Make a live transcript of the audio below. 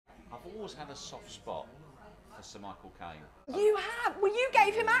always had a soft spot for Sir Michael Caine. You have? Well, you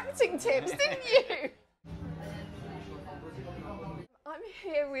gave him acting tips, didn't you? I'm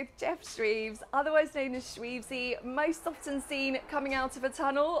here with Geoff Shreeves, otherwise known as Shreevesy, most often seen coming out of a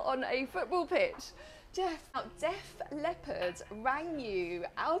tunnel on a football pitch. Geoff, Def Leppard rang you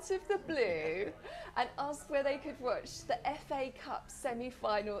out of the blue and asked where they could watch the FA Cup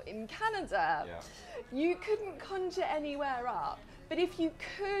semi-final in Canada. Yeah. You couldn't conjure anywhere up, but if you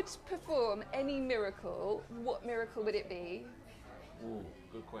could perform any miracle, what miracle would it be? Ooh,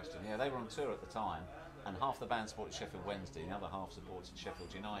 good question. Yeah, they were on tour at the time, and half the band supported Sheffield Wednesday, and the other half supported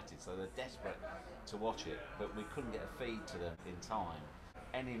Sheffield United, so they're desperate to watch it, but we couldn't get a feed to them in time.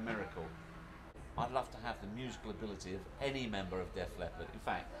 Any miracle. I'd love to have the musical ability of any member of Def Leppard, in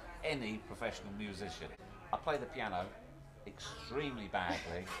fact, any professional musician. I play the piano extremely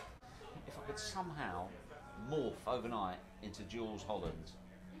badly. If I could somehow morph overnight into Jules Holland,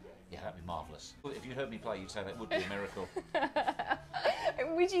 yeah, that'd be marvellous. If you heard me play, you'd say that would be a miracle.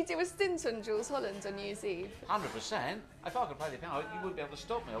 Would you do a stint on Jules Holland on New Year's Eve? 100%. If I could play the piano, you wouldn't be able to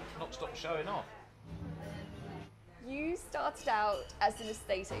stop me. I'd not stop showing off. You started out as an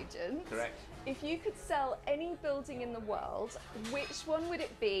estate agent. Correct. If you could sell any building in the world, which one would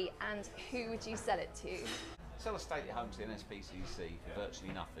it be and who would you sell it to? Sell a stately home to the NSPCC for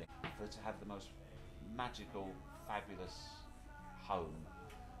virtually nothing. For it to have the most magical, fabulous home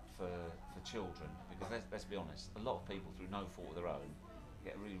for children. Because let's be honest, a lot of people, through no fault of their own,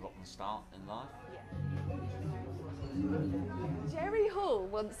 get a really rotten start in life. Yeah. Jerry Hall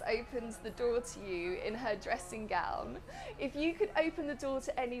once opened the door to you in her dressing gown. If you could open the door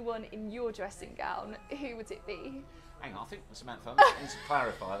to anyone in your dressing gown, who would it be? Hang on, I think Samantha, I need to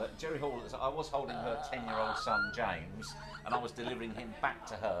clarify that Jerry Hall, I was holding her 10-year-old son James, and I was delivering him back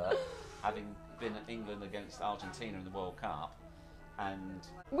to her, having been at England against Argentina in the World Cup, and...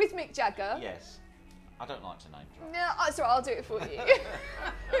 With Mick Jagger? Yes. I don't like to name drop. No, that's all right, I'll do it for you.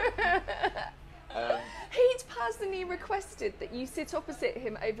 He'd personally requested that you sit opposite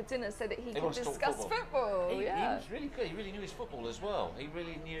him over dinner so that he could discuss football. He Yeah. was really good. He really knew his football as well. He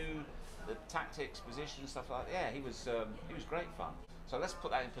really knew the tactics, position, stuff like that. Yeah, he was great fun. So let's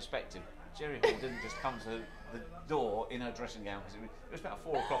put that in perspective. Jerry Hall didn't just come to the door in her dressing gown because it was about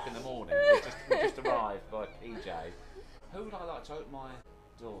 4 o'clock in the morning. We just arrived by PJ. Who would I like to open my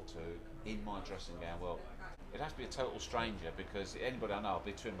door to in my dressing gown? Well, it'd have to be a total stranger because anybody I know, I'll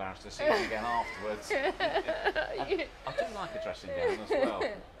be too embarrassed to see them again afterwards. I do like a dressing gown as well.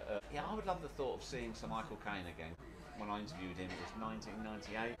 Yeah, I would love the thought of seeing Sir Michael Caine again. When I interviewed him, it was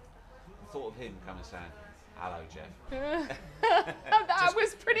 1998. The thought of him coming saying, "Hello, Geoff." That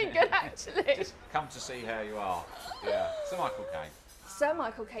was pretty good, actually. Just come to see how you are. Yeah, Sir Michael Caine. Sir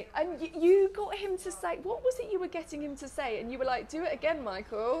Michael Caine. And you got him to say, what was it you were getting him to say? And you were like, do it again,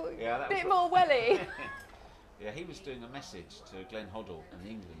 Michael. Yeah, that Bit was more welly. Yeah, he was doing a message to Glenn Hoddle and the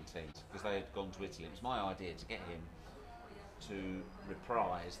England team because they had gone to Italy. It was my idea to get him to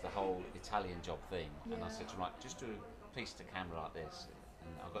reprise the whole Italian job thing. Yeah. And I said to him, right, just do a piece to camera like this.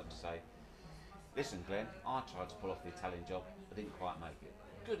 And I got him to say, listen, Glenn, I tried to pull off the Italian job, I didn't quite make it.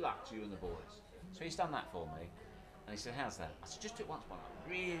 Good luck to you and the boys. So he's done that for me. And he said, how's that? I said, just do it once,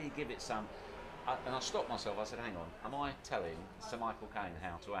 really give it some. And I stopped myself, I said, hang on, am I telling Sir Michael Caine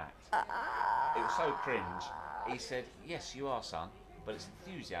how to act? It was so cringe. He said, yes, you are, son, but it's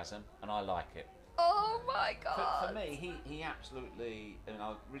enthusiasm and I like it. Oh my God. For me, he absolutely, and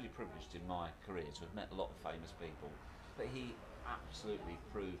I'm really privileged in my career to have met a lot of famous people, but he absolutely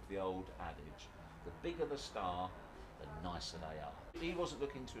proved the old adage, the bigger the star, the nicer they are. He wasn't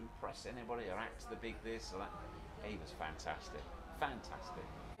looking to impress anybody or act the big this or that. He was fantastic. Fantastic.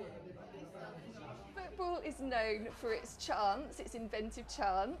 Football is known for its chants, its inventive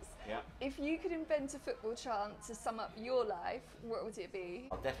chants. Yeah. If you could invent a football chant to sum up your life, what would it be?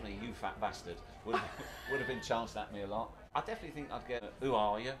 Oh, definitely "You Fat Bastard" would have been chanced at me a lot. I definitely think I'd get "Who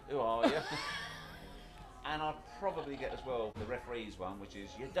are you? Who are you?" And I'd probably get as well the referee's one, which is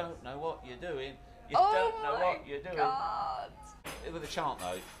 "You don't know what you're doing. You don't know what you're doing." God. With a chant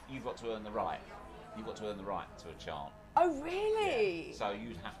though, you've got to earn the right. You've got to earn the right to a chant. Oh really? Yeah. So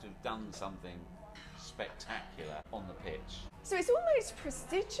you'd have to have done something spectacular on the pitch. So it's almost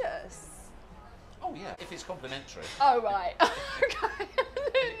prestigious. Oh yeah, if it's complimentary. Oh right. Okay.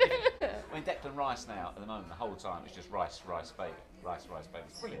 I mean, Declan Rice now, at the moment, the whole time, it's just rice, baby. Rice, baby.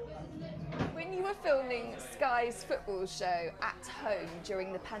 It's brilliant. When you were filming Sky's football show at home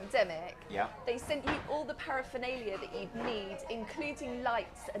during the pandemic, yeah, they sent you all the paraphernalia that you'd need, including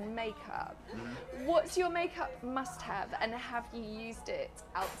lights and makeup. What's your makeup must-have, and have you used it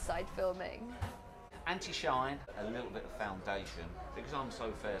outside filming? Anti-shine, a little bit of foundation, because I'm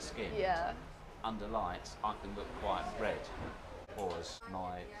so fair-skinned. Yeah. Under lights, I can look quite red. Or as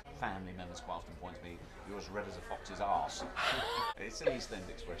my family members quite often point to me, you're as red as a fox's arse. It's an East End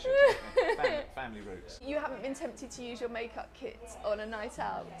expression. Family roots. You haven't been tempted to use your makeup kit on a night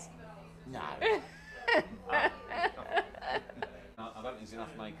out? No. I don't think there's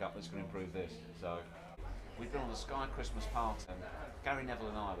enough makeup that's going to improve this. So we've been on the Sky Christmas party. Gary Neville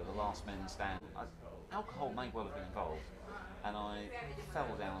and I were the last men standing. Alcohol may well have been involved. And I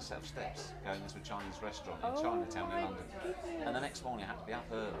fell down a set of steps going into a Chinese restaurant in Chinatown in London. Goodness. And the next morning I had to be up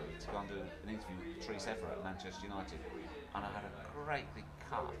early to go and do an interview with Patrice Evra at Manchester United. And I had a great big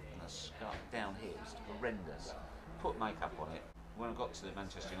cut and a scar down here. It was horrendous. Put makeup on it. When I got to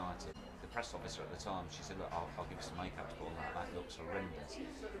Manchester United, the press officer at the time, she said, look, I'll give you some makeup to put on that. That looks horrendous.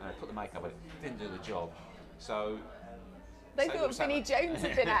 And I put the makeup on it. Didn't do the job. So They thought Vinnie Jones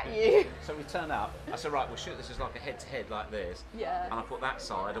had been at you. So we turn up. I said, right, we'll shoot this as like a head-to-head like this. Yeah. And I put that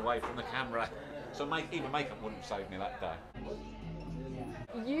side away from the camera. So even makeup wouldn't have saved me that day.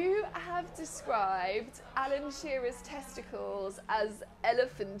 You have described Alan Shearer's testicles as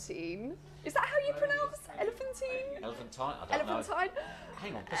elephantine. Is that how you pronounce elephantine? Elephantine? I don't know. Elephantine?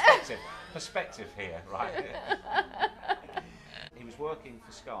 Hang on, perspective. Perspective here, right? He was working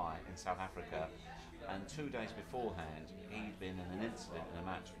for Sky in South Africa. And 2 days beforehand, he'd been in an incident in a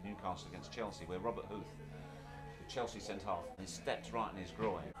match with Newcastle against Chelsea where Robert Huth, the Chelsea centre-half, he stepped right in his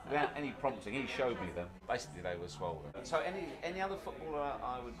groin. Without any prompting, he showed me them. Basically, they were swollen. So any other footballer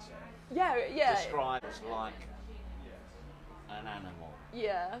I would describe as like an animal?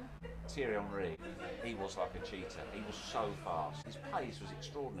 Yeah. Thierry Henry, he was like a cheetah. He was so fast. His pace was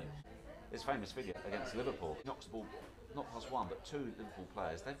extraordinary. His famous figure against Liverpool, he knocks the ball not past one, but 2 Liverpool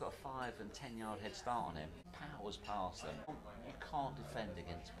players. They've got a 5 and 10 yard head start on him. Powers past them. You can't defend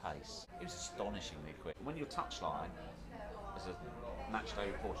against pace. He was astonishingly quick. When you're touchline, as a match day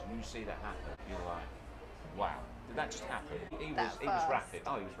reporter, and you see that happen, you're like, wow, did that just happen? He was rapid.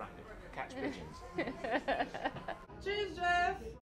 Oh, he was rapid. Catch pigeons. Cheers, Geoff.